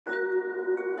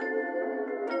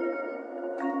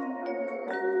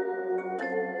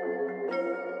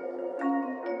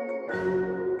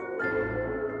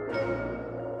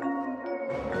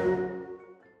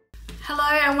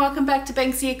welcome back to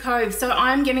Banksia Cove. So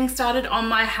I'm getting started on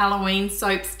my Halloween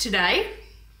soaps today.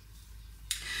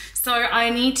 So I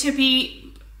need to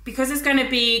be, because there's going to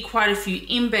be quite a few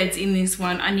embeds in this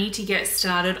one, I need to get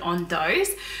started on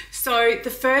those. So the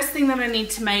first thing that I need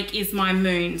to make is my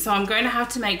moon. So I'm going to have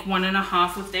to make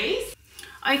 1.5 of these.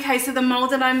 Okay, so the mold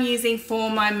that I'm using for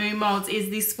my moon molds is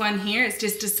this one here. It's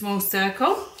just a small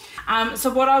circle.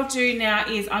 So what I'll do now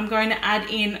is I'm going to add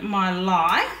in my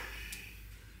lye.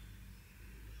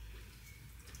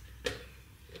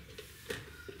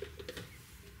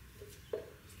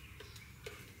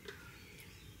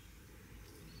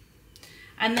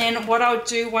 And then what I'll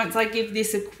do once I give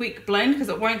this a quick blend, because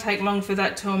it won't take long for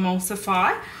that to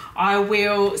emulsify, I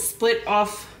will split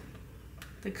off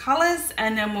the colours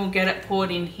and then we'll get it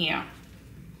poured in here.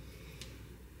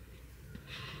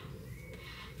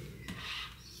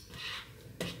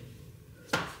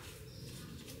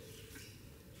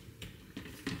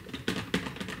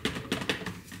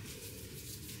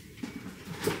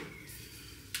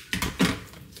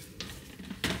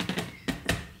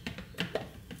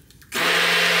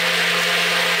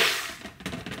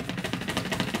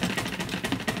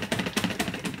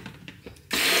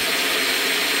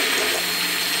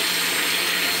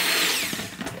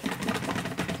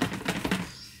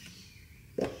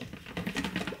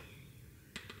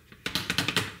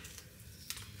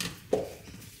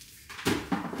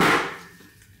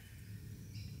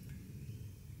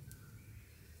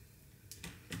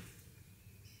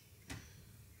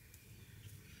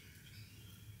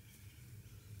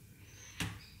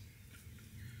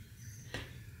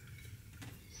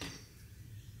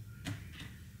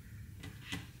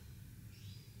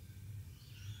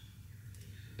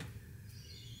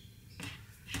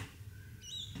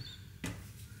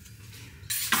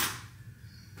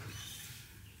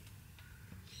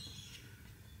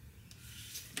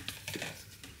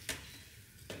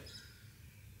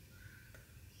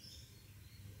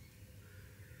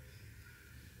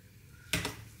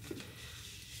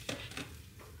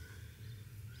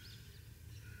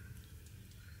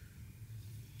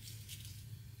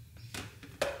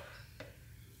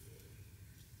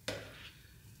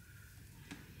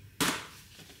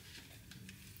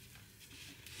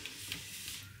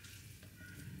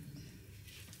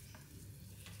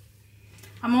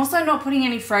 I'm also not putting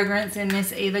any fragrance in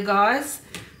this either, guys.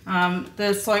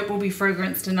 The soap will be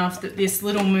fragranced enough that this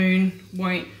little moon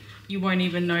you won't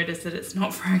even notice that it's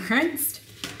not fragranced.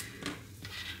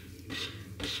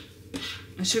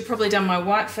 I should have probably done my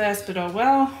white first, but oh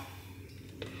well.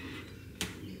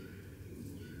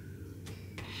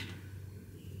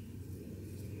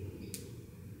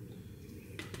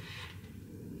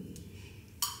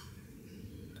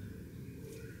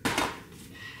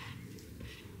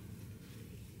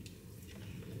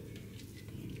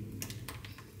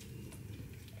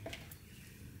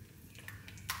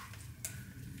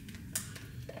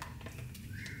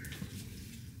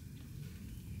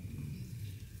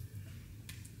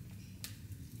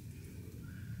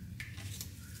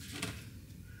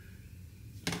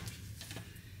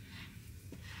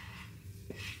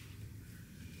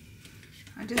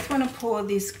 I just want to pour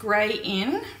this grey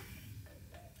in,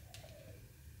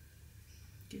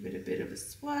 give it a bit of a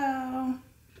swirl.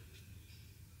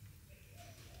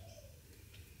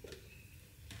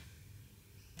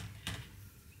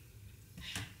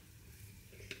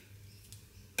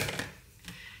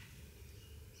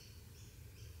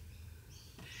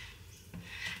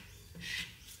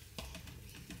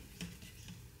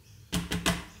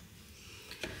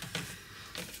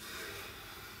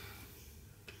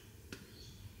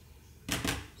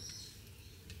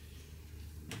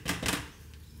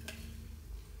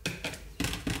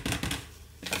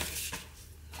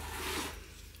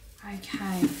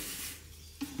 Okay,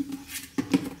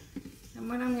 and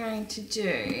what I'm going to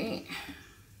do,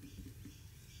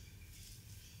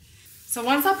 so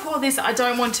once I pour this, I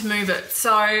don't want to move it,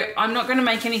 so I'm not going to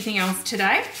make anything else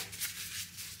today.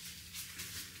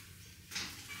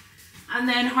 And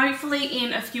then hopefully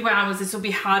in a few hours this will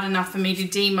be hard enough for me to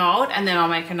demold, and then I'll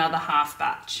make another half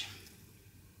batch.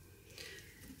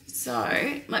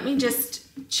 So let me just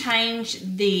change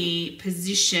the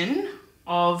position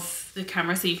of the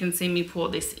camera so you can see me pour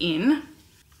this in.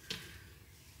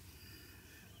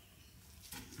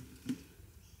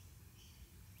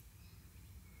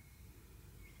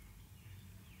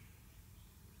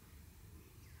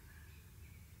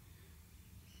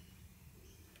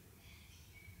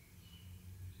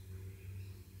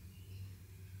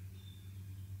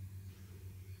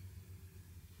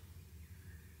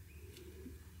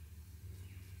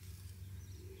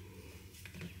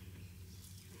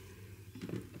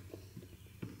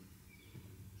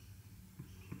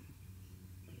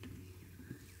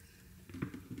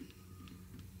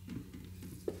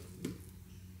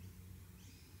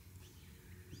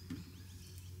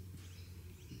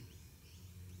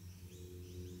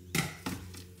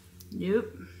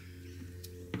 Nope.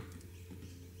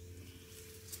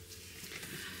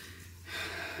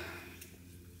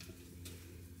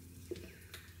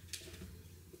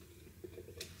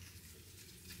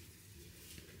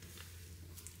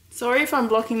 Sorry if I'm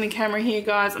blocking the camera here,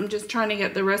 guys. I'm just trying to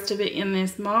get the rest of it in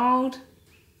this mold.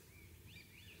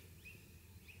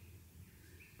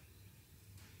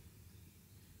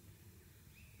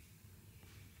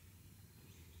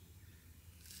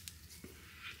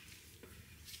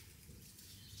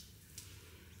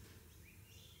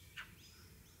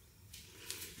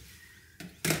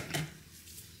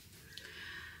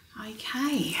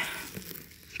 Okay.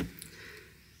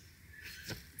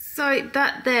 So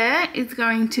that there is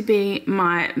going to be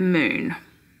my moon.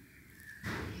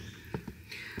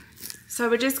 So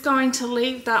we're just going to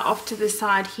leave that off to the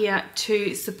side here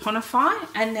to saponify,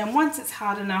 and then once it's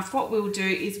hard enough, what we'll do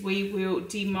is we will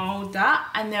demold that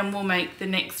and then we'll make the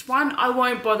next one. I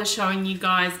won't bother showing you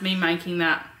guys me making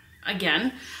that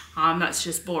again. That's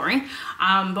just boring.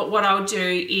 But what I'll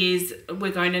do is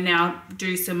we're going to now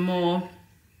do some more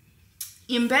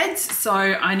embeds. So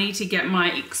I need to get my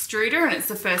extruder, and it's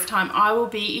the first time I will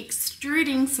be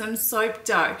extruding some soap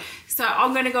dough. So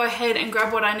I'm going to go ahead and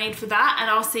grab what I need for that, and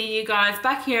I'll see you guys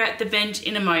back here at the bench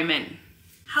in a moment.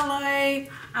 Hello,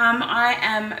 I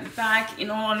am back. In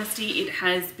all honesty, it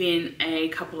has been a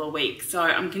couple of weeks. So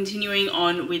I'm continuing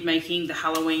on with making the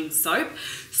Halloween soap.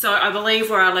 So I believe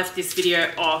where I left this video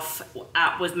off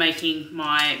at was making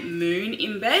my moon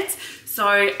embeds.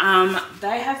 So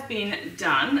they have been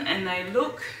done and they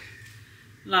look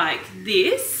like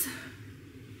this.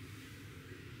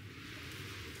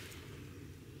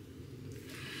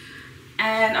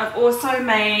 And I've also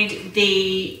made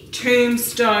the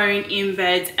tombstone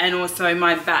embeds and also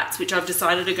my bats, which I've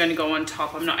decided are going to go on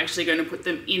top. I'm not actually going to put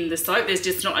them in the soap. There's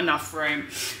just not enough room.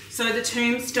 So the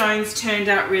tombstones turned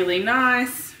out really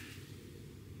nice.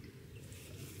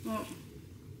 Oh.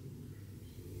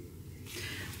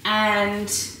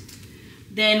 And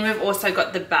then we've also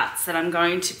got the bats that I'm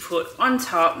going to put on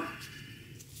top.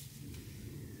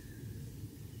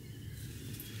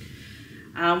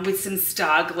 With some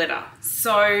star glitter.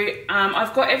 So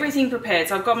I've got everything prepared.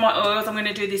 So I've got my oils. I'm going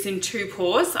to do this in 2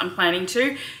 pours. I'm planning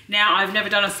to. Now, I've never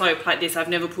done a soap like this. I've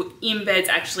never put embeds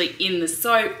actually in the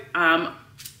soap.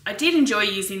 I did enjoy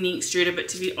using the extruder, but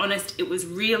to be honest, it was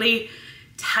really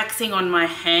taxing on my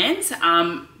hands,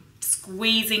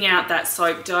 squeezing out that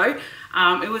soap dough.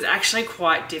 It was actually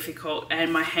quite difficult,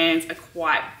 and my hands are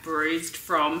quite bruised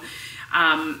from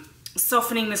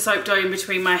softening the soap dough in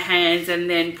between my hands and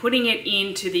then putting it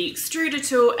into the extruder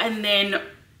tool and then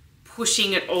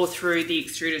pushing it all through the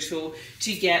extruder tool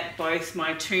to get both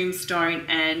my tombstone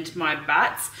and my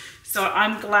bats. So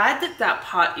I'm glad that that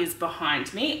part is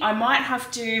behind me. I might have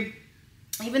to,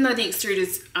 even though the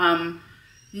extruder's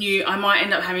new, I might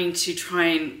end up having to try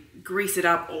and grease it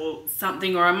up or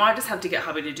something, or I might just have to get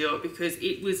hubby to do it because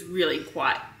it was really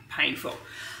quite painful.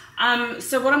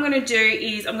 So what I'm going to do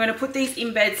is I'm going to put these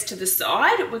embeds to the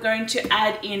side. We're going to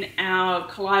add in our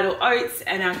colloidal oats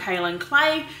and our kaolin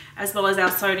clay, as well as our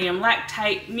sodium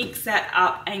lactate, mix that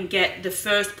up and get the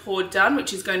first pour done,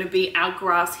 which is going to be our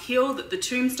grass hill that the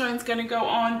tombstone's going to go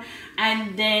on.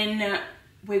 And then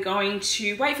we're going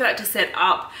to wait for that to set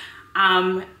up,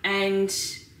 and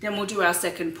then we'll do our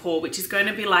second pour, which is going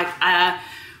to be like a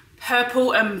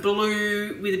purple and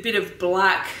blue with a bit of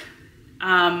black,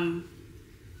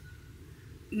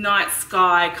 night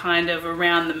sky kind of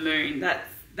around the moon.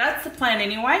 That's the plan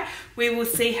anyway. We will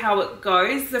see how it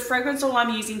goes. The fragrance oil I'm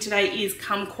using today is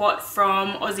Kumquat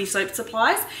from Aussie Soap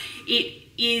Supplies. It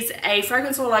is a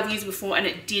fragrance oil I've used before and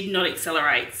it did not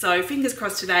accelerate. So fingers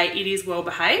crossed today it is well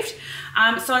behaved.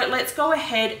 So let's go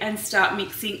ahead and start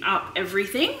mixing up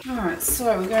everything. All right,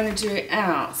 so we're going to do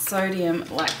our sodium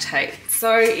lactate.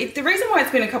 So the reason why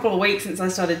it's been a couple of weeks since I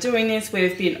started doing this,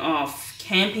 we've been off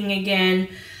camping again.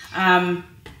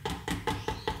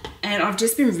 And I've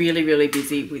just been really, really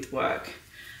busy with work.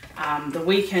 The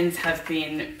weekends have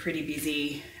been pretty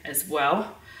busy as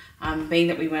well, being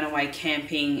that we went away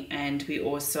camping and we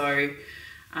also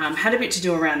had a bit to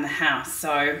do around the house.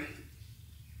 So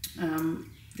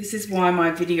this is why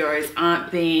my videos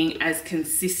aren't being as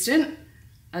consistent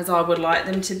as I would like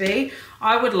them to be.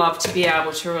 I would love to be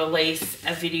able to release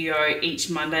a video each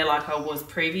Monday like I was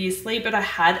previously, but I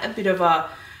had a bit of a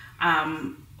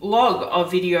log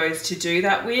of videos to do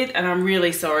that with, and I'm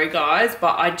really sorry guys,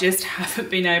 but I just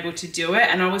haven't been able to do it,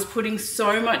 and I was putting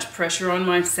so much pressure on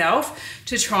myself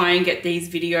to try and get these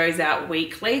videos out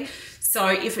weekly. So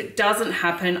if it doesn't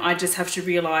happen, I just have to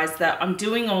realize that I'm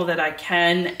doing all that I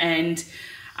can and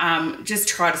just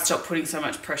try to stop putting so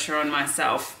much pressure on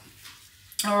myself.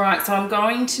 All right, so I'm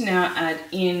going to now add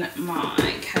in my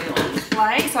kaolin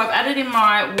clay. So I've added in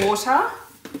my water.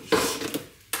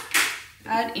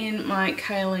 Add in my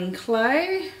kaolin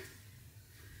clay.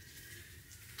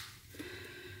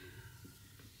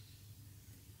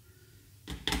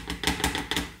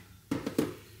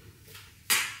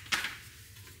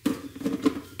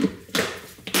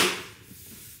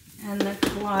 And the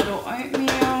colloidal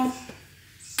oatmeal.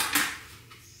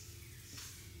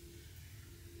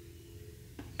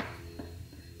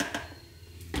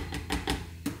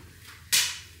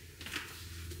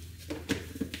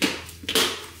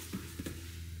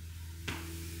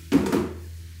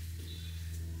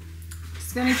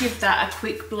 Just going to give that a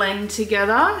quick blend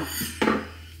together.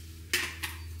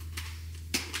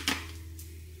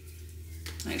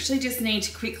 I actually just need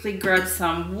to quickly grab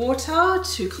some water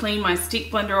to clean my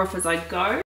stick blender off as I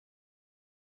go.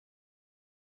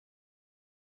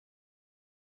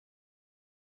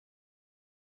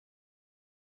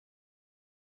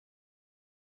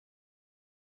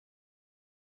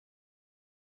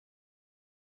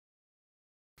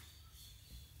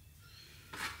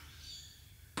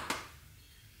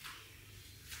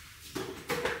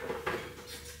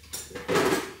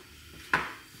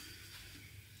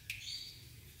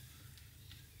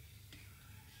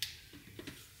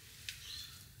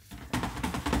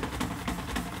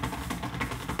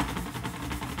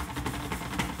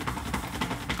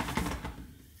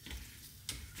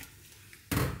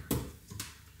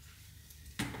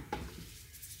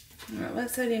 Alright,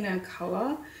 let's add in our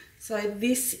colour. So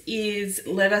this is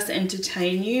Let Us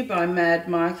Entertain You by Mad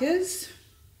Markers.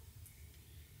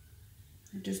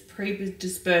 I just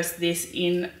pre-disperse this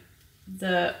in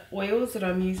the oils that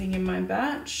I'm using in my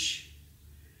batch.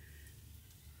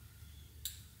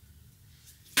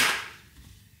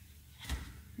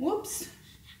 Whoops.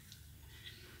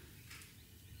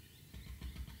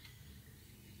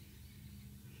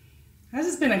 As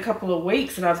it's been a couple of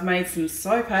weeks that I've made some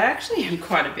soap, I actually am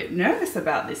quite a bit nervous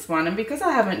about this one. And because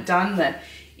I haven't done the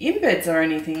embeds or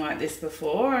anything like this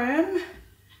before, I am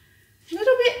a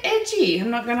little bit edgy, I'm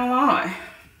not gonna lie.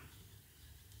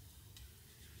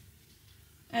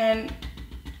 And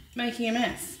making a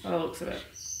mess by the looks of it.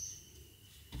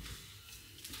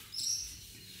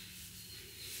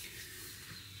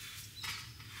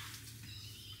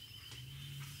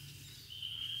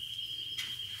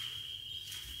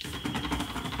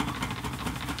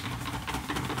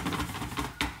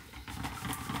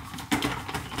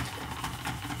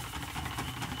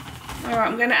 Alright,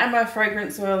 I'm going to add my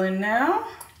fragrance oil in now.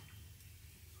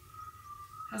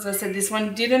 As I said, this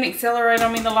one didn't accelerate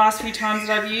on me the last few times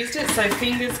that I've used it, so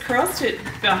fingers crossed it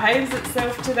behaves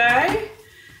itself today.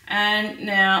 And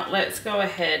now let's go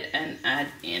ahead and add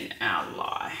in our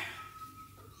lye.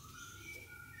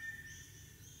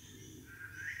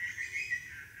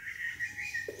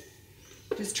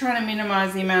 Just trying to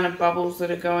minimise the amount of bubbles that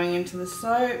are going into the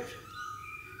soap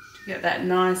to get that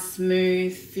nice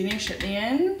smooth finish at the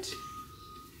end.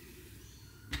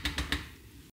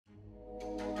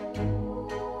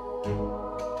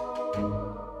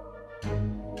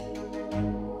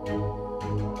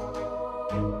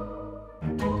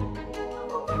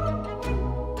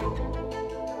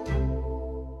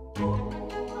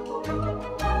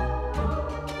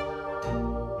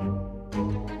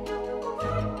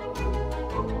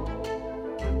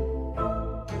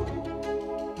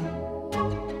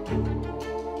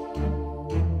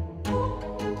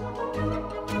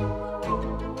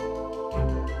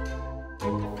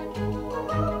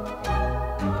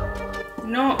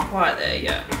 Not quite there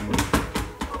yet.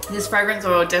 This fragrance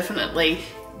oil definitely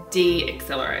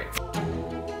de-accelerates,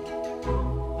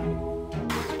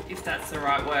 if that's the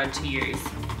right word to use.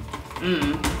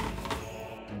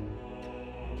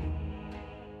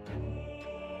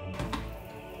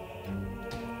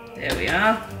 There we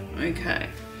are. Okay,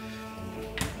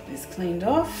 got this cleaned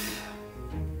off.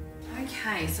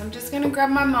 Okay, so I'm just going to grab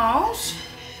my mold.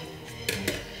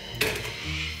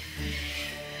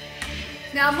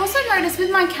 Now I've also noticed with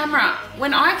my camera,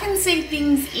 when I can see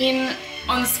things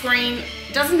on screen,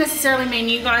 doesn't necessarily mean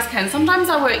you guys can. Sometimes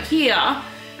I work here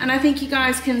and I think you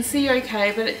guys can see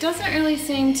okay, but it doesn't really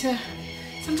seem to,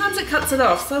 sometimes it cuts it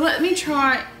off. So let me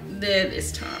try there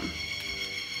this time.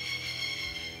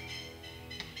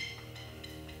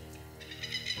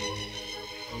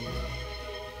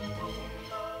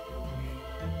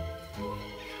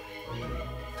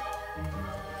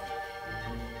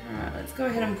 Let's go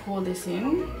ahead and pour this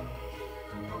in.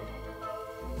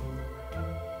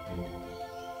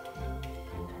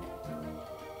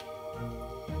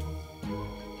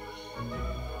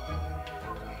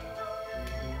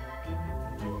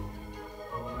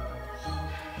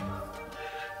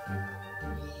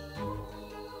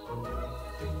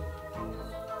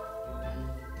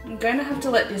 I'm going to have to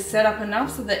let this set up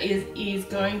enough so that it is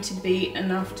going to be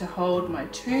enough to hold my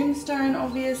tombstone,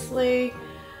 obviously.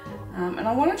 And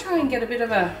I want to try and get a bit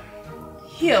of a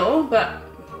hill, but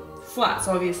flat,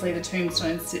 so obviously the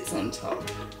tombstone sits on top.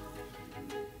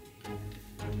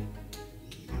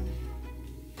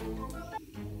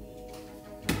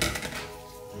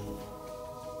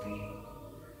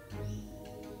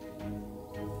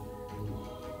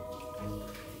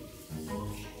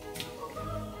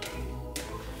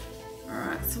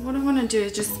 So what I want to do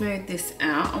is just smooth this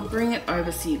out. I'll bring it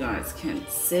over so you guys can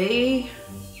see.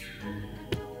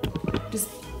 Just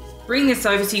bring this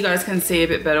over so you guys can see a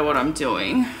bit better what I'm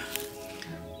doing.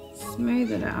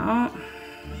 Smooth it out.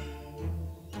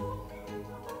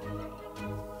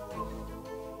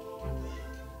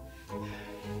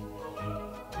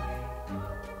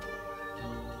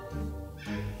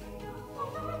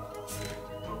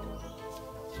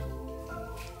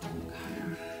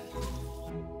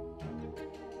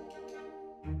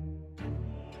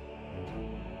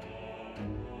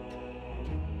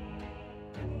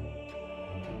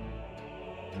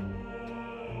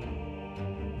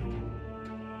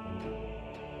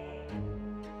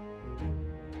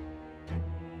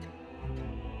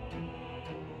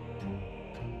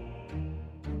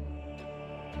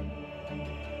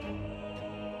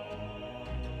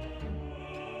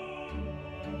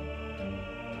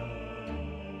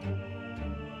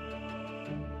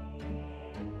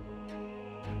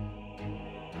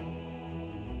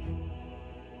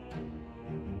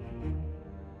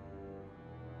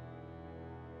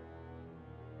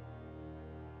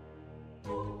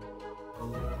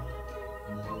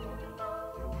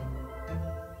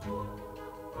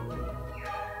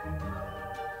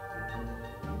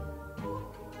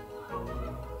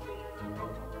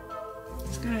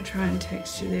 Just gonna try and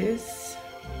texture this.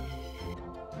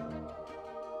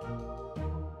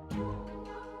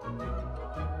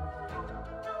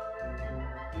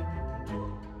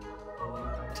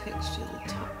 Texture the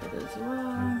top of it as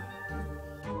well.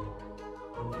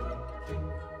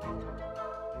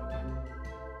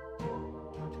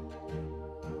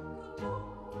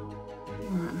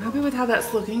 I'm happy with how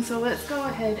that's looking, so let's go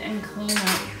ahead and clean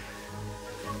up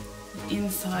the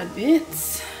inside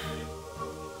bits.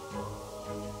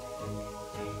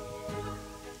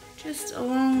 Just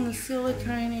along the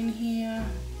silicone in here.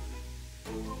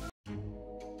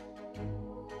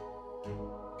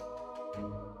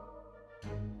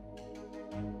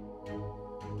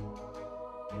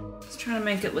 Just trying to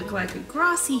make it look like a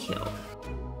grassy hill.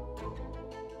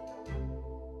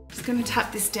 Just going to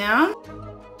tap this down.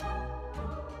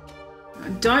 I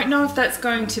don't know if that's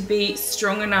going to be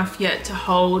strong enough yet to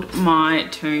hold my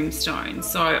tombstone.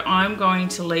 So I'm going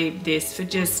to leave this for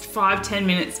just 5-10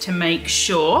 minutes to make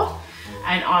sure.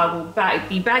 And I will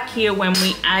be back here when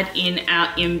we add in our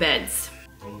embeds.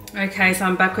 Okay, so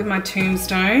I'm back with my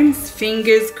tombstones.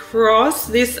 Fingers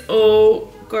crossed this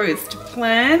all goes to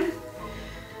plan.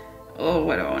 Oh,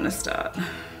 where do I want to start?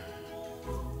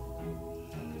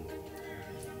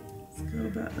 Let's go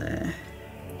about there.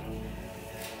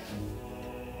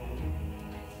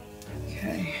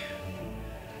 Okay.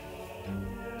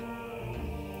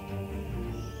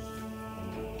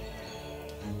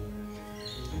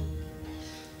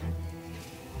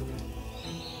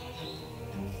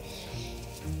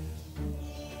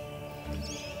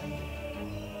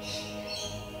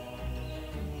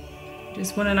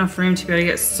 Just want enough room to be able to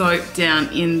get soap down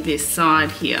in this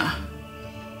side here.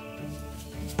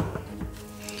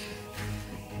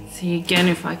 See again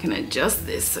if I can adjust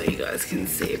this so you guys can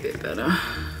see a bit better.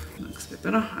 Looks a bit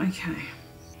better, okay.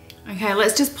 Okay,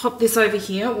 let's just pop this over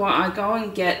here while I go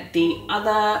and get the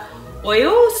other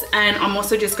oils, and I'm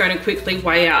also just going to quickly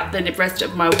weigh out the rest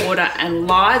of my water and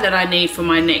lye that I need for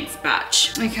my next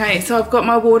batch. Okay, so I've got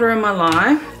my water and my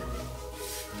lye.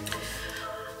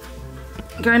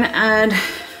 I'm going to add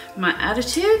my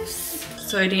additives,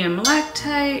 sodium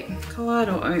lactate,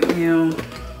 colloidal oatmeal,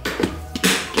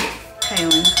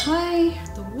 kaolin clay,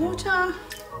 the water,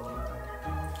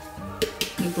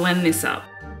 and blend this up.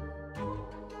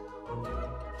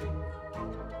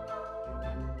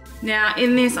 Now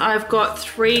in this I've got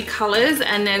 3 colors,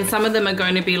 and then some of them are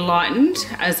going to be lightened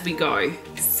as we go.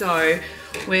 So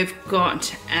we've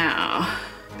got our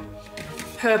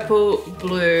purple,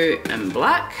 blue and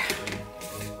black.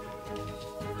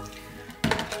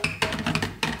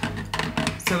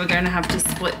 So we're going to have to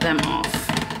split them off.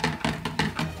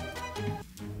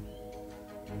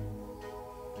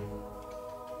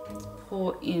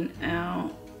 Pour in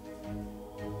our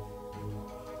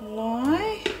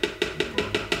lye.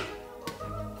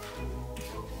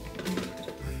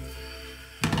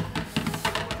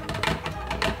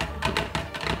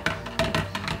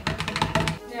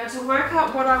 to work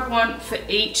out what I want for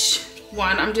each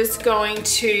one, I'm just going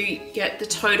to get the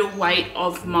total weight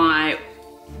of my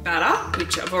batter,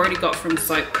 which I've already got from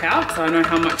soap pouch, so I know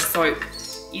how much soap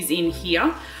is in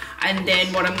here. And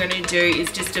then what I'm going to do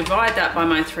is just divide that by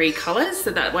my 3 colours,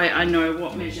 so that way I know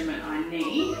what measurement I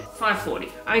need. 540,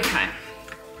 okay.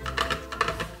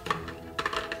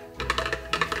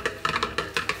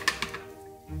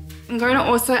 I'm going to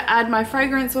also add my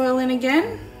fragrance oil in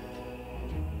again.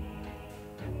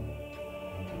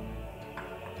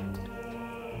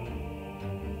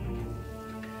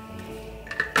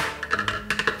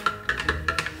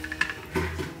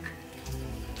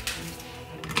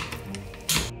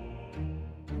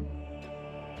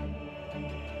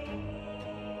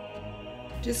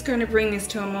 Just going to bring this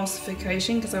to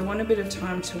emulsification because I want a bit of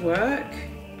time to work.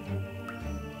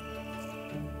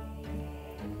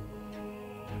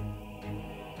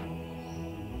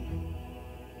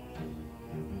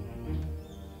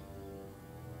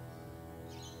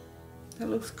 That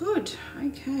looks good,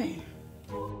 okay.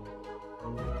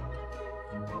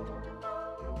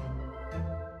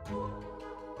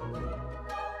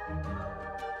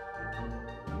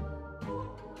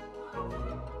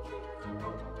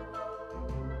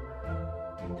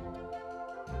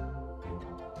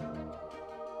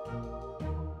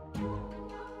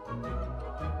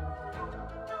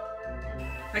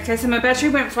 Okay, so my battery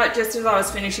went flat just as I was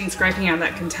finishing scraping out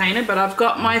that container, but I've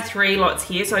got my 3 lots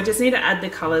here, so I just need to add the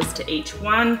colours to each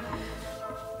one.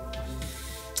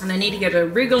 And I need to get a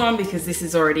wriggle on because this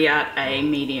is already at a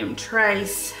medium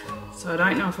trace. So I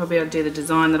don't know if I'll be able to do the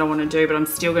design that I want to do, but I'm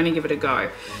still going to give it a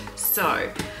go.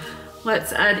 So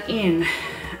let's add in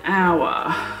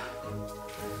our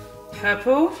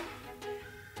purple.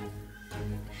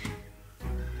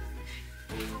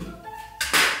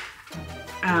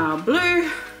 Our blue.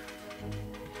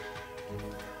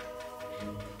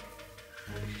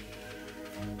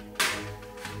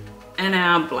 And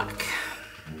our black.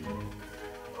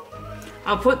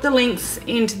 I'll put the links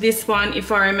into this one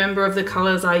if I remember of the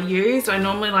colors I used. I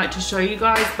normally like to show you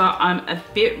guys, but I'm a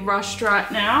bit rushed right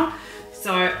now.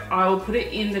 So I will put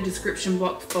it in the description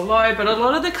box below. But a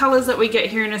lot of the colors that we get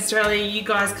here in Australia, you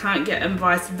guys can't get, and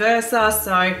vice versa.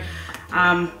 So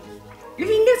if you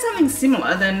can get something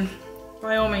similar, then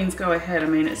by all means go ahead. I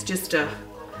mean, it's just a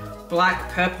black,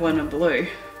 purple, and a blue.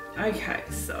 Okay,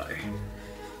 so.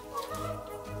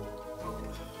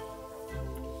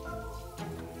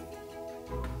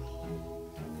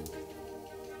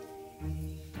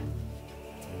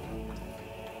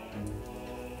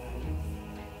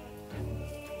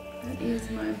 That is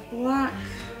my black.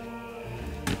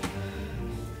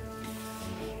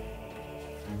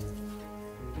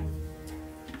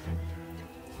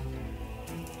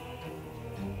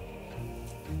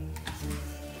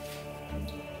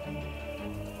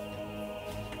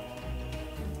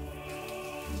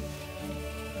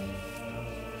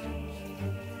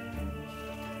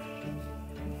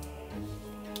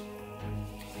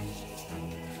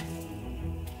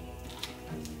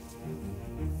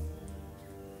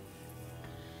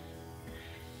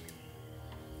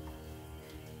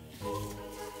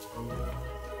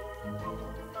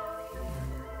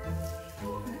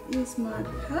 Is my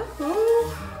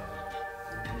purple.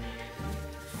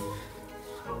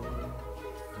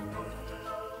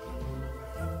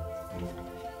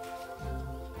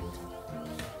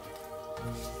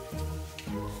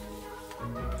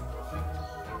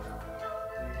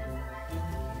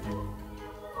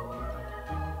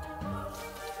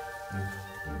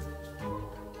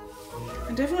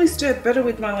 I definitely stir better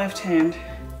with my left hand.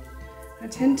 I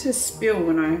tend to spill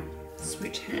when I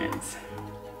switch hands.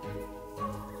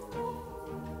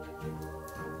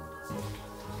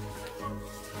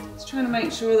 Trying to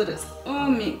make sure that it's all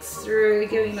mixed through,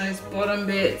 getting those bottom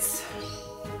bits.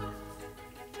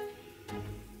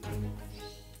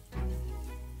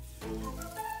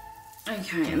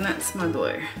 Okay, and that's my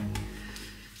blue.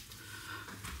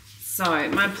 So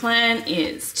my plan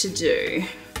is to do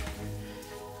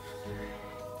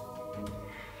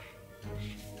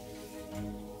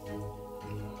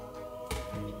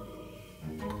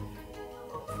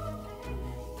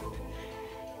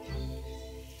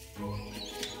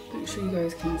sure you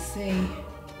guys can see.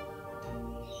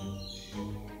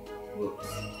 Whoops.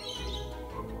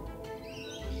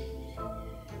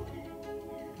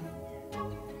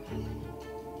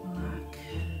 Black.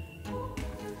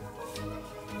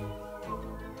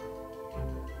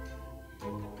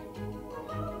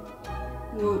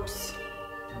 Whoops.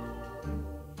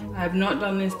 I have not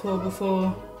done this pour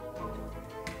before.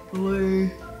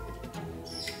 Blue.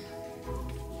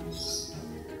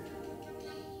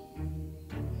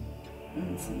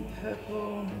 And some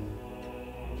purple.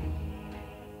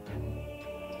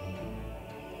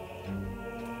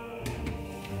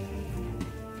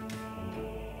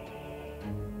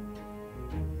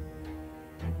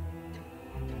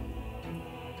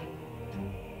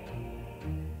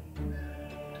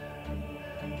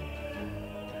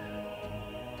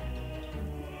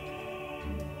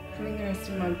 Putting the rest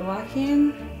of my black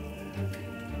in.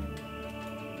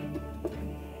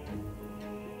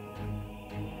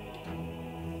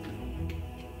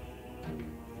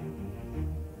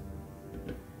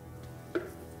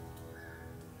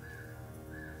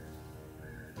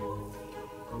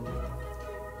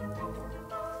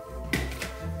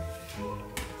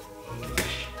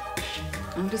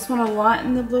 I just want to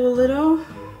lighten the blue a little.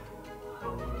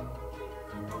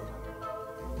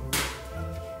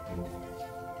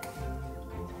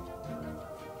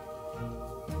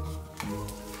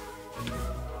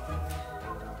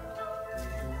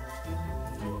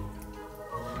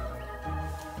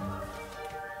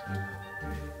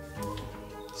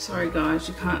 Sorry guys,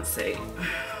 you can't see.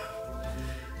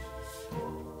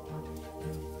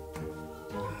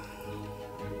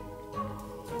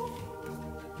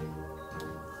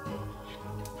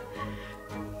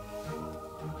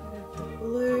 The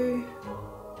blue.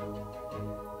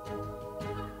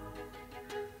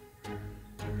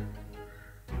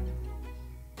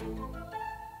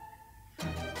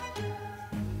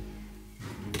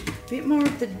 A bit more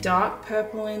of the dark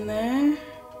purple in there.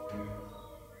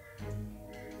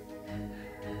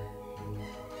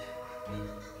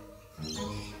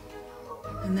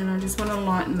 And then I just want to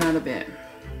lighten that a bit.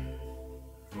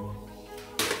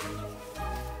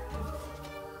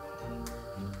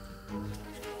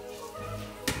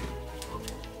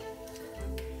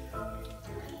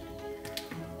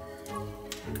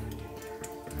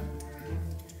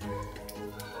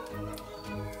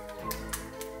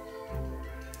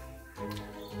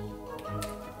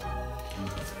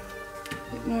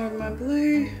 A bit more of my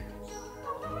blue.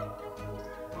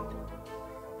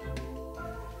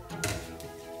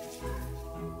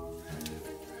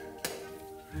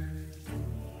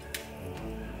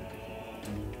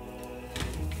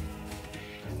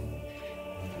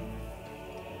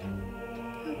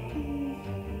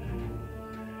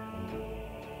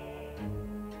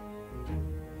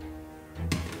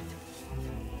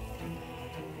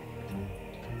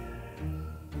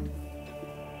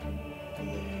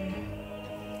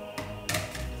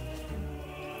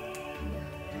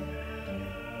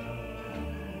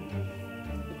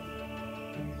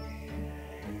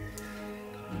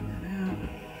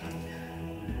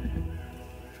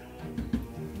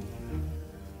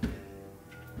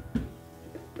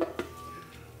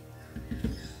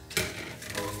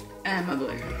 And my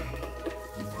blue.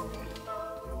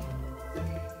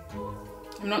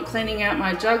 I'm not cleaning out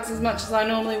my jugs as much as I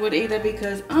normally would either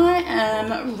because I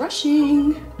am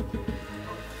rushing.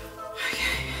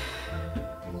 Okay.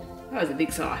 That was a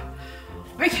big sigh.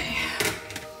 Okay.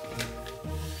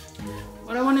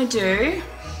 What I want to do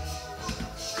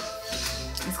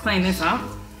is clean this up.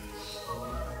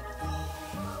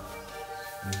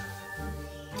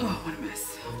 Oh, what a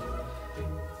mess.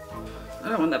 I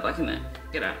don't want that black in there.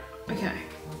 Get out. Okay.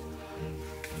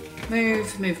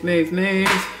 Move, move, move,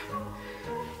 move.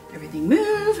 Everything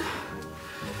move.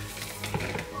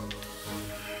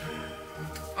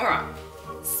 All right,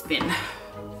 spin.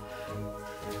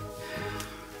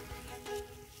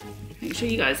 Make sure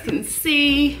you guys can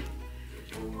see.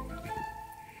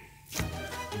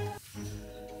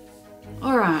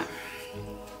 All right,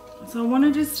 so I want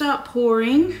to just start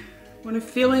pouring. I want to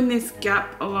fill in this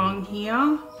gap along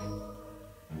here.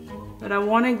 But I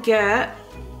want to get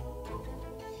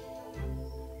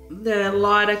the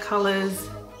lighter colours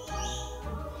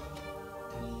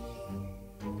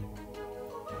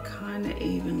kind of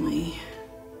evenly.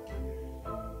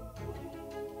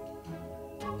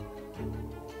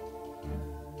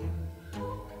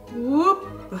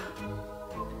 Whoop!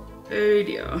 Oh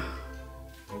dear.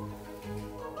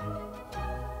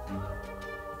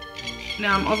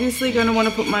 Now I'm obviously going to want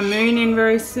to put my moon in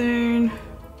very soon.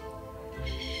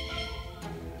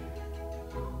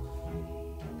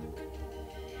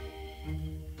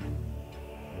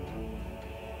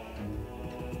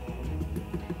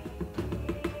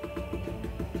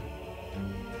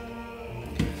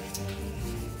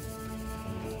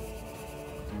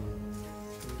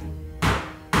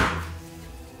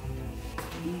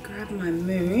 Grab my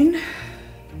moon.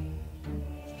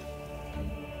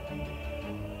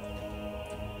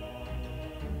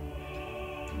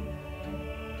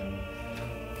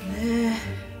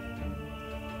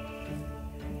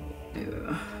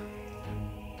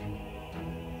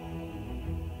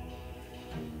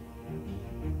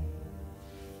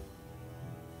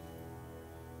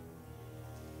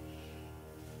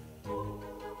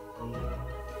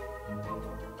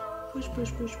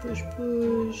 Push, push, push, push,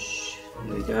 push.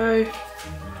 There we go.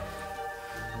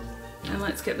 And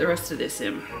let's get the rest of this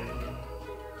in.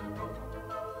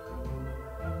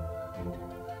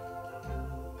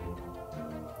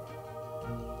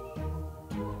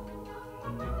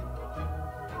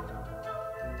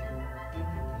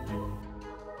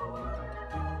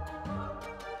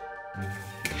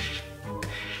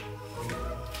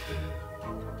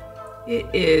 It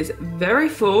is very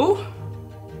full.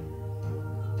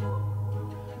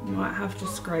 Might have to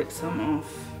scrape some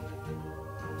off.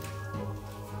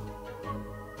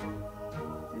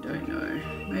 I don't know.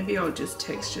 Maybe I'll just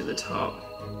texture the top.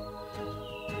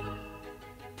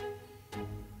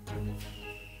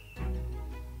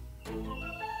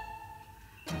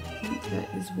 I think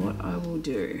that is what I will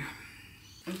do.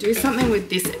 I'll do something with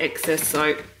this excess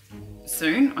soap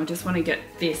soon. I just want to get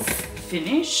this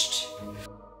finished.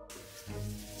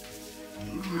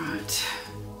 Right.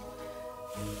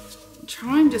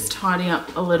 Try and just tidy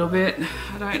up a little bit.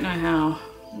 I don't know how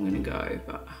I'm gonna go,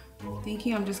 but I'm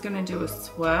thinking I'm just gonna do a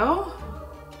swirl.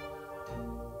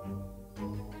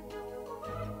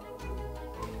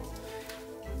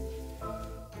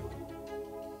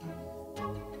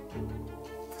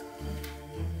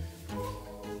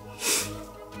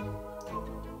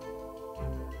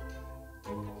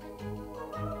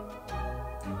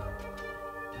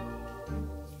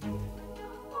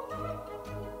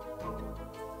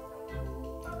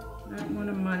 I don't want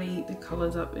to muddy the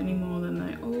colours up any more than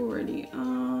they already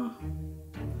are.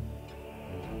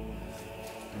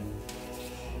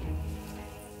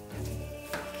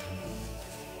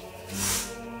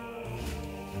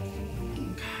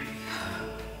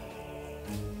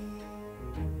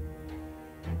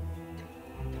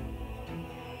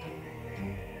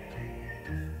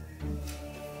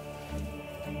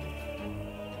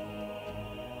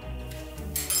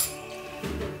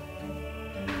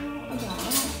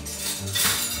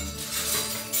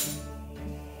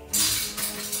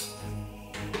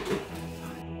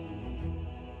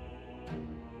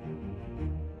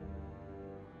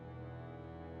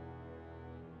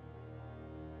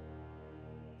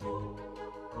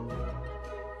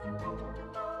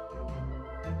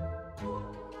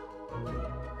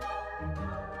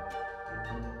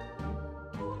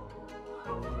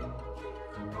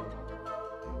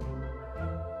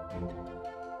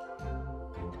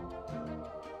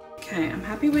 Okay, I'm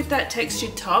happy with that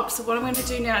textured top. So what I'm going to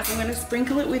do now is I'm going to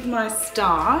sprinkle it with my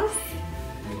stars.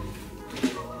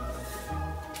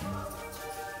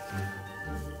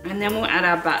 And then we'll add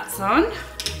our bats on.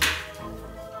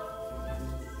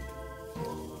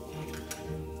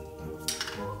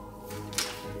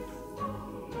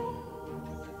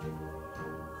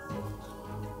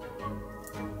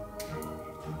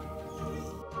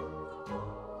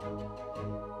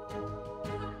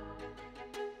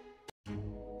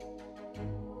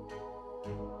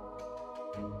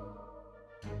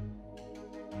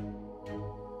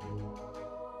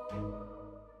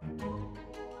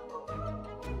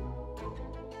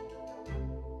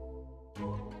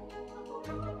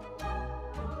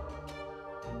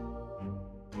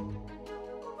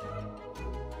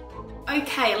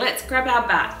 Okay, let's grab our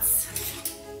bats.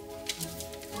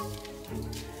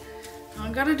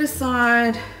 I've got to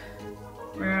decide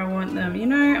where I want them. You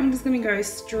know, I'm just going to go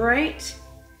straight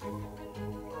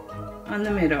on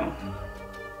the middle.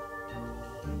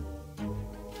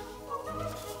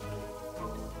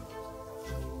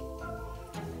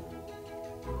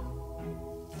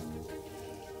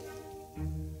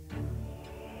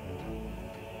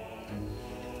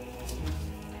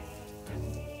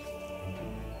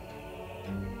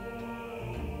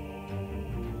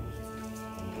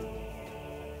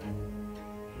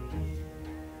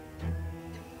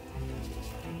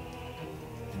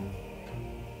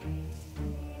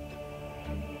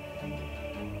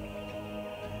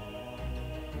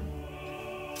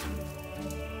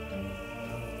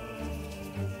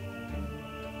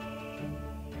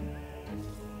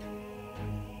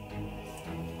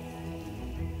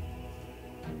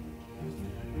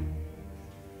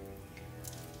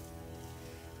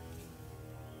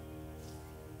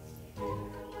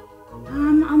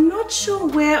 I'm not sure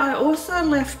where I also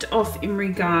left off in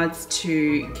regards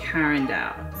to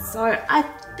Carindale. So I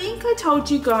think I told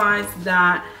you guys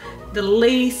that the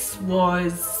lease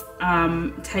was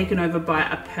taken over by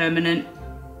a permanent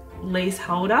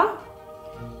leaseholder.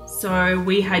 So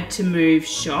we had to move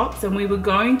shops and we were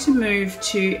going to move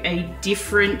to a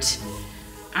different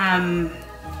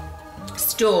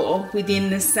store within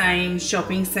the same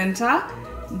shopping centre.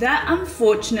 That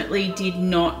unfortunately did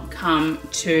not come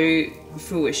to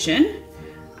fruition.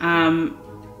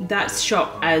 That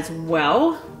shop as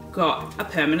well got a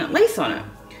permanent lease on it.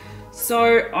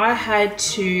 So I had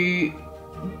to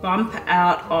bump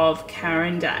out of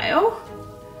Carindale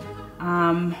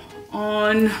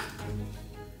on,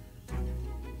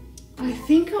 I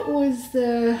think it was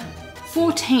the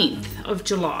 14th of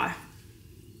July.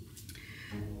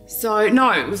 So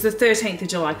no, it was the 13th of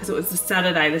July because it was the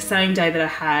Saturday, the same day that I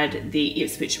had the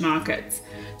Ipswich markets.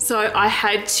 So I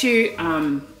had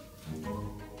to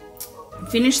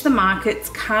finish the markets,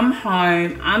 come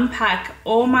home, unpack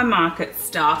all my market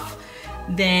stuff,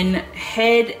 then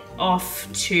head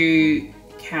off to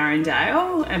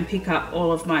Carindale and pick up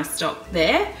all of my stock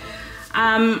there.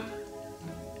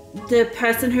 The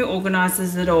person who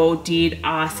organises it all did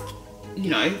ask, you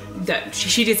know, that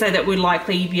she did say that we'd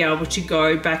likely be able to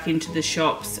go back into the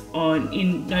shops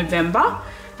in November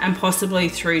and possibly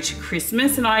through to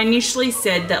Christmas. And I initially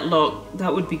said that, look,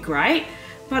 that would be great,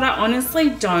 but I honestly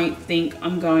don't think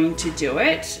I'm going to do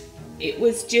it. It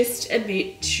was just a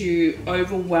bit too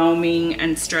overwhelming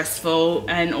and stressful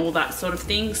and all that sort of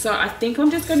thing. So I think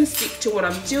I'm just going to stick to what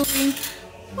I'm doing.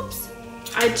 Oops.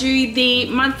 I do the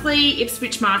monthly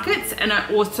Ipswich markets, and I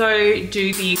also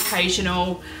do the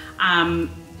occasional,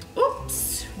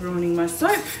 oops, ruining my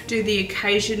soap, do the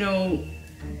occasional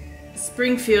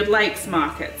Springfield Lakes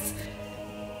markets.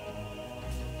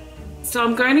 So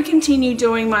I'm going to continue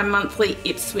doing my monthly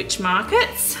Ipswich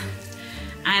markets,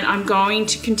 and I'm going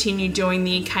to continue doing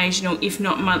the occasional, if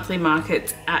not monthly,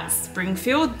 markets at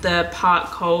Springfield, the park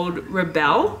called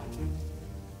Rebel.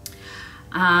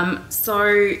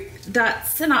 So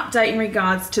that's an update in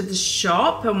regards to the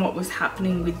shop and what was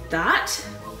happening with that.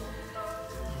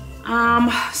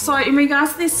 So in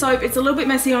regards to this soap, it's a little bit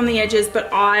messy on the edges, but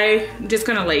I'm just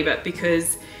going to leave it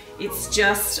because it's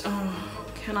just, oh,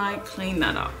 can I clean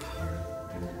that up?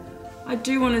 I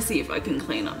do want to see if I can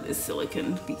clean up this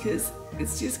silicone because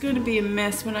it's just going to be a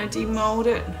mess when I demold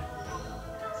it.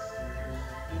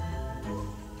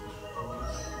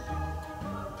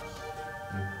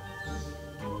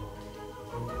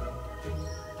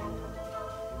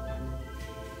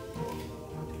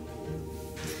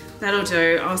 That'll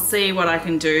do. I'll see what I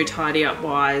can do tidy up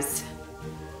wise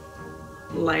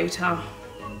later.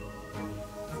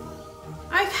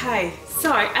 Okay,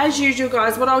 so as usual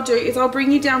guys, what I'll do is I'll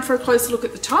bring you down for a closer look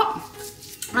at the top.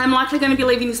 I'm likely going to be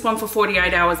leaving this one for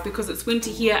 48 hours because it's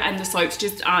winter here and the soaps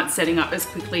just aren't setting up as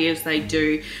quickly as they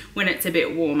do when it's a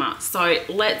bit warmer. So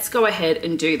let's go ahead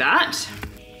and do that.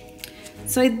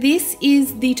 So this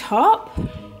is the top.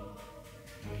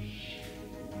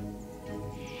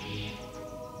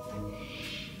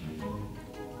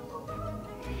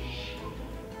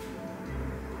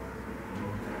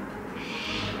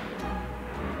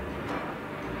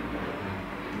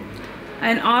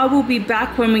 And I will be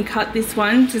back when we cut this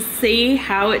one to see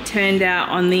how it turned out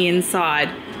on the inside.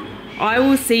 I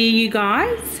will see you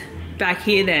guys back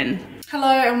here then. Hello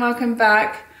and welcome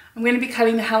back. I'm going to be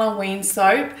cutting the Halloween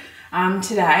soap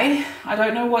today. I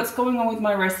don't know what's going on with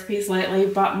my recipes lately,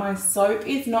 but my soap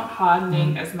is not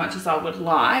hardening as much as I would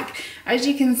like. As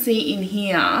you can see in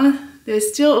here,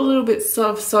 there's still a little bit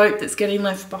of soap that's getting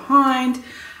left behind.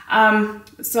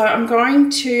 So I'm going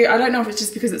to, I don't know if it's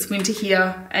just because it's winter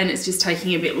here and it's just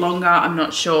taking a bit longer, I'm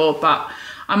not sure, but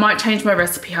I might change my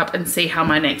recipe up and see how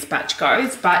my next batch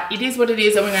goes, but it is what it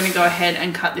is, and we're going to go ahead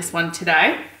and cut this one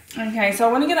today. Okay, so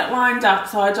I want to get it lined up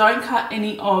so I don't cut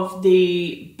any of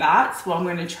the bats. Well, I'm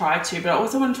going to try to, but I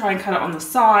also want to try and cut it on the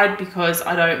side because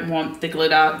I don't want the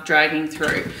glitter dragging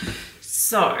through.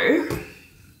 So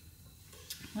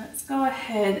let's go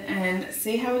ahead and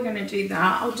see how we're going to do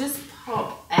that. I'll just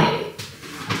pop a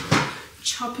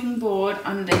chopping board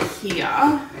under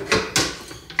here.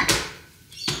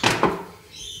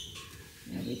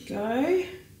 There we go.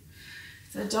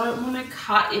 So I don't want to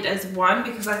cut it as one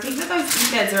because I think that those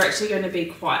embeds are actually going to be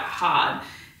quite hard.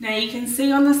 Now you can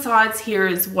see on the sides here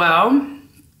as well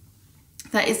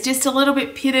that it's just a little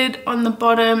bit pitted on the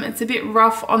bottom. It's a bit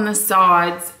rough on the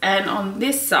sides, and on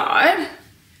this side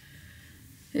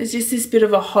there's just this bit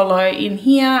of a hollow in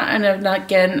here, and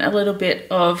again a little bit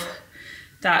of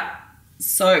that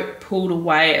soap pulled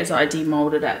away as I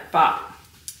demolded it, but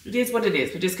it is what it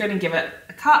is. We're just going to give it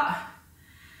a cut.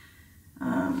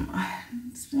 I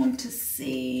just want to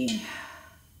see,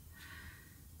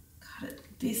 cut it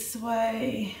this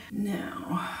way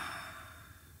now.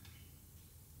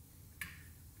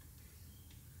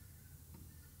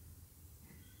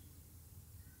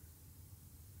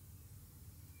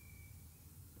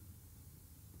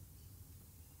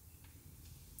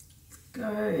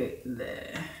 Go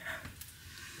there.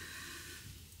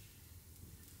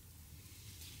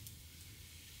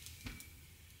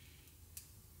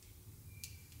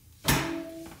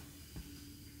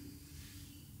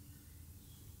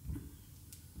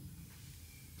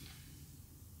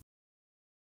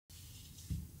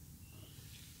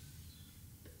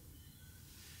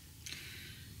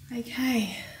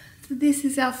 Okay, so this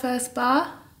is our first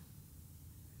bar.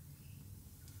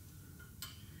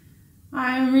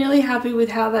 I'm really happy with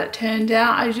how that turned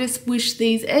out. I just wish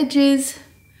these edges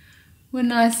were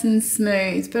nice and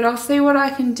smooth, but I'll see what I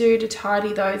can do to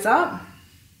tidy those up.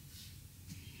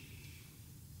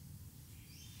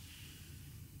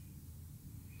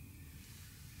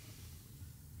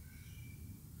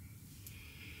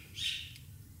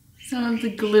 Some of the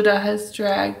glitter has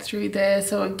dragged through there,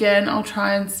 so again, I'll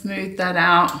try and smooth that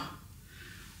out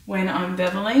when I'm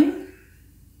beveling.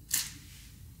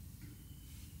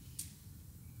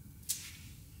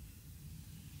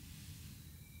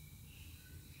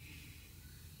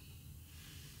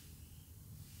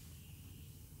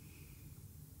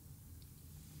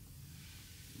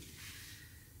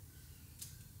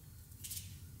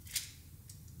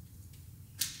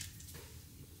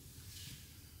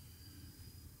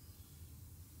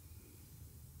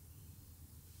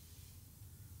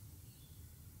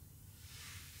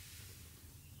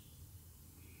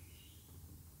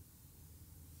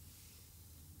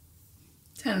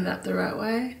 Turn it up the right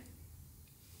way.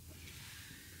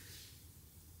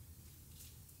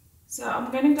 So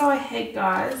I'm going to go ahead,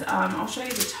 guys. I'll show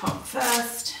you the top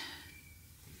first.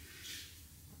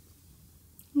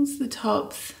 That's the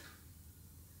tops.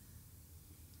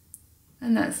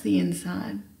 And that's the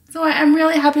inside. So I am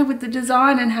really happy with the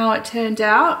design and how it turned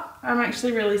out. I'm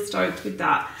actually really stoked with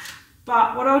that.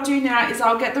 But what I'll do now is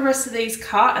I'll get the rest of these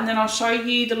cut and then I'll show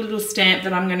you the little stamp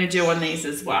that I'm going to do on these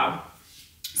as well.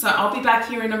 So I'll be back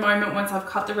here in a moment once I've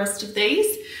cut the rest of these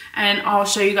and I'll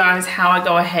show you guys how I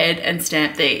go ahead and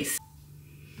stamp these.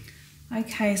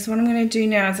 Okay, so what I'm going to do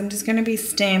now is I'm just going to be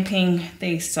stamping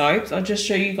these soaps. I'll just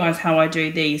show you guys how I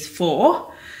do these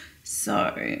four. So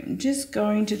I'm just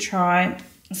going to try,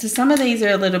 so some of these are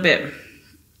a little bit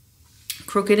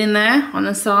crooked in there on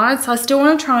the side. So I still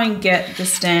want to try and get the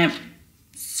stamp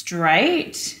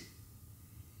straight.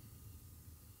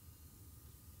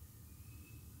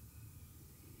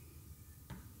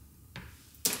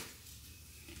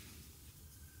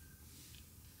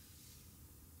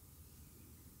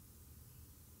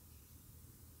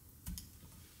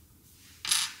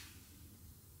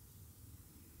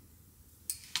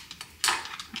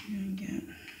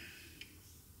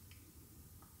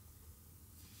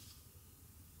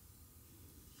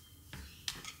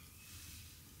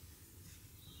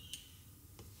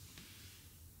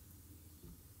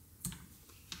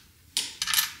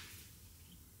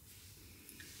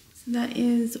 So that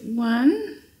is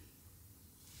one.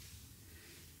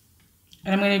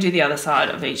 And I'm going to do the other side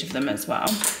of each of them as well.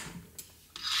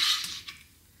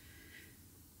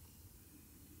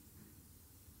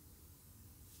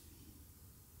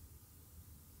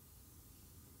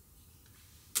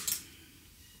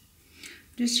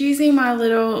 Just using my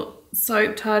little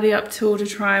soap tidy up tool to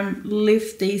try and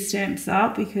lift these stamps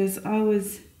up because I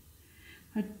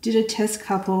did a test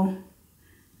couple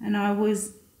and I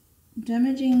was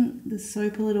damaging the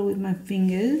soap a little with my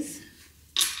fingers.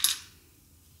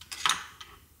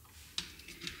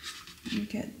 You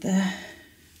get the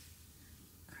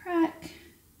crack.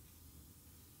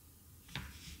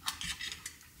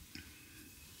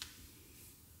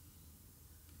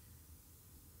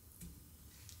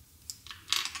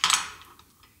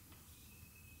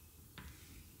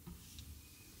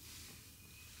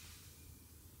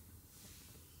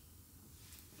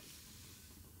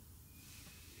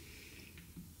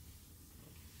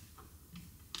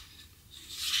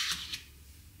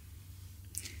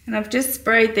 And I've just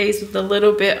sprayed these with a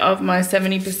little bit of my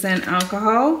 70%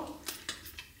 alcohol,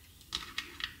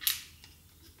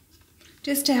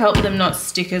 just to help them not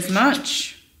stick as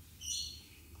much.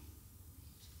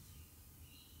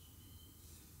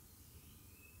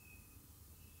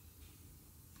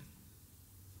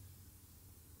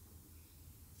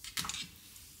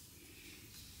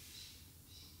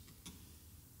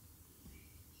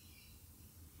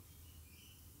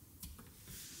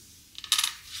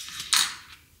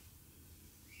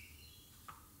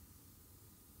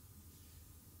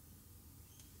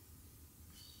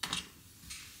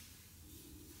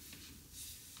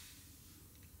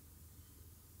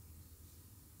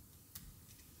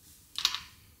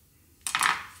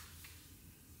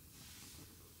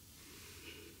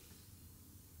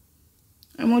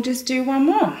 And we'll just do one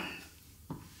more.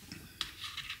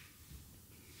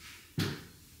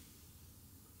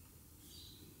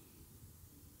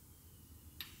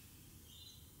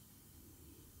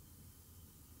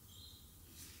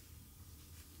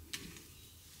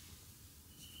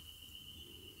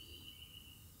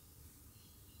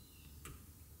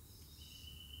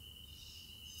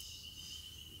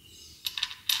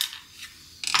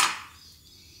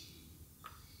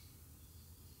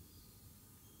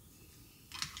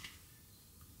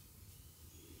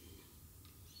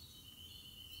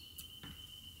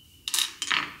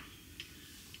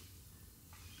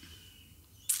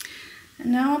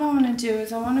 And now what I want to do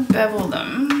is I want to bevel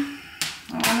them.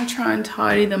 I want to try and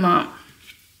tidy them up.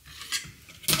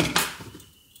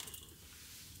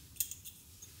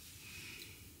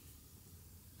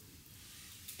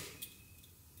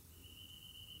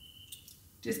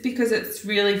 Just because it's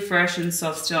really fresh and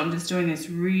soft still, I'm just doing this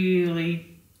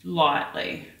really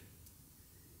lightly.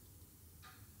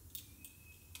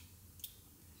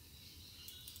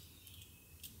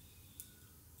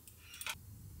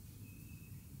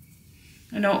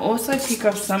 And I'll also pick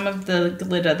off some of the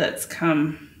glitter that's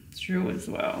come through as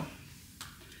well.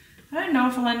 I don't know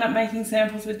if I'll end up making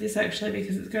samples with this actually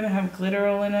because it's going to have glitter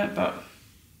all in it, but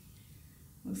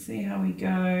we'll see how we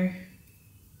go.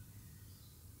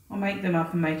 I'll make them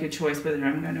up and make a choice whether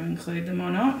I'm going to include them or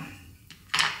not.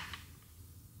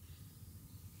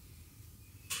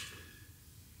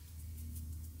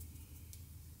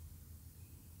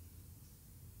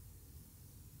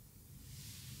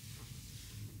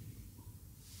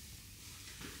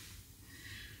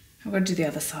 I've got to do the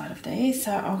other side of these,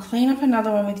 so I'll clean up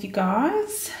another one with you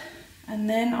guys and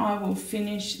then I will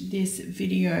finish this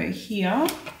video here.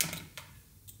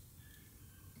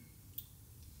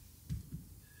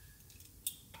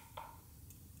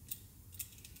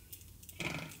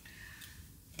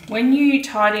 When you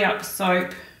tidy up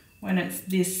soap when it's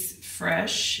this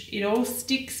fresh, it all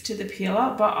sticks to the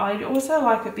peeler, but I also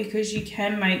like it because you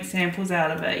can make samples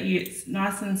out of it. It's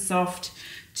nice and soft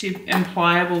and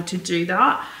pliable to do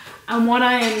that. And what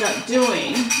I end up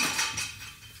doing,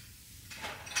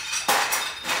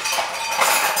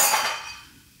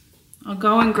 I'll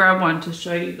go and grab one to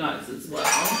show you guys as well.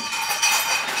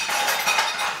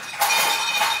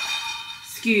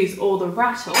 Excuse all the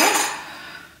rattle.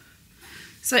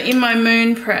 So in my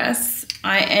moon press,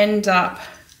 I end up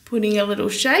putting a little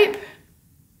shape,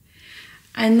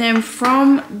 and then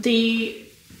from the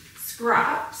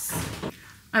scraps,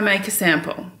 I make a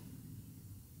sample.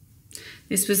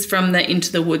 This was from the Into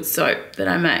the Woods soap that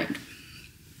I made.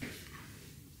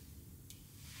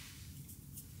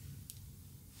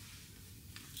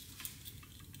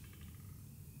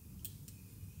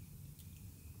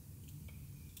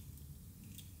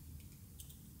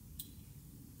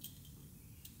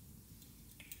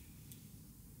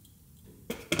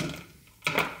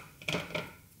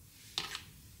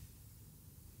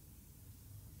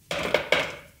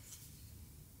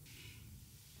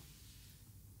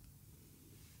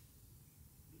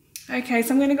 Okay,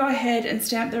 so I'm going to go ahead and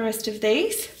stamp the rest of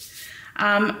these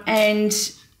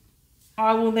and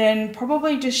I will then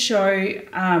probably just show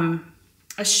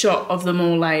a shot of them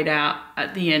all laid out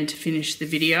at the end to finish the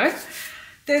video.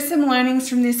 There's some learnings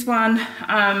from this one.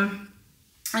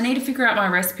 I need to figure out my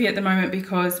recipe at the moment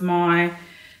because my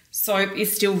soap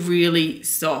is still really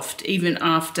soft even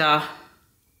after,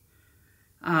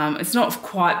 it's not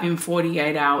quite been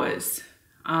 48 hours.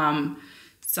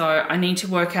 So I need to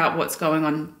work out what's going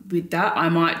on with that. I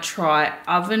might try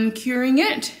oven curing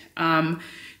it.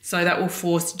 So that will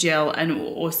force gel and it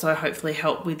will also hopefully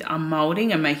help with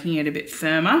unmolding and making it a bit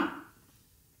firmer.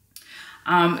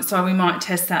 So we might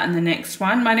test that in the next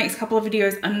one. My next couple of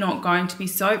videos are not going to be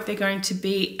soap. They're going to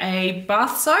be a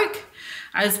bath soak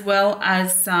as well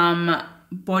as some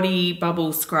body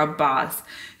bubble scrub bars.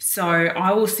 So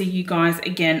I will see you guys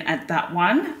again at that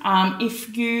one.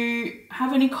 If you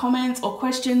have any comments or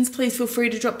questions, please feel free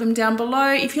to drop them down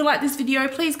below. If you like this video,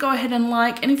 please go ahead and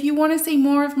like. And if you want to see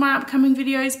more of my upcoming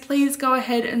videos, please go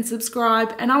ahead and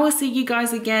subscribe. And I will see you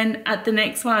guys again at the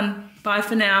next one. Bye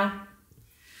for now.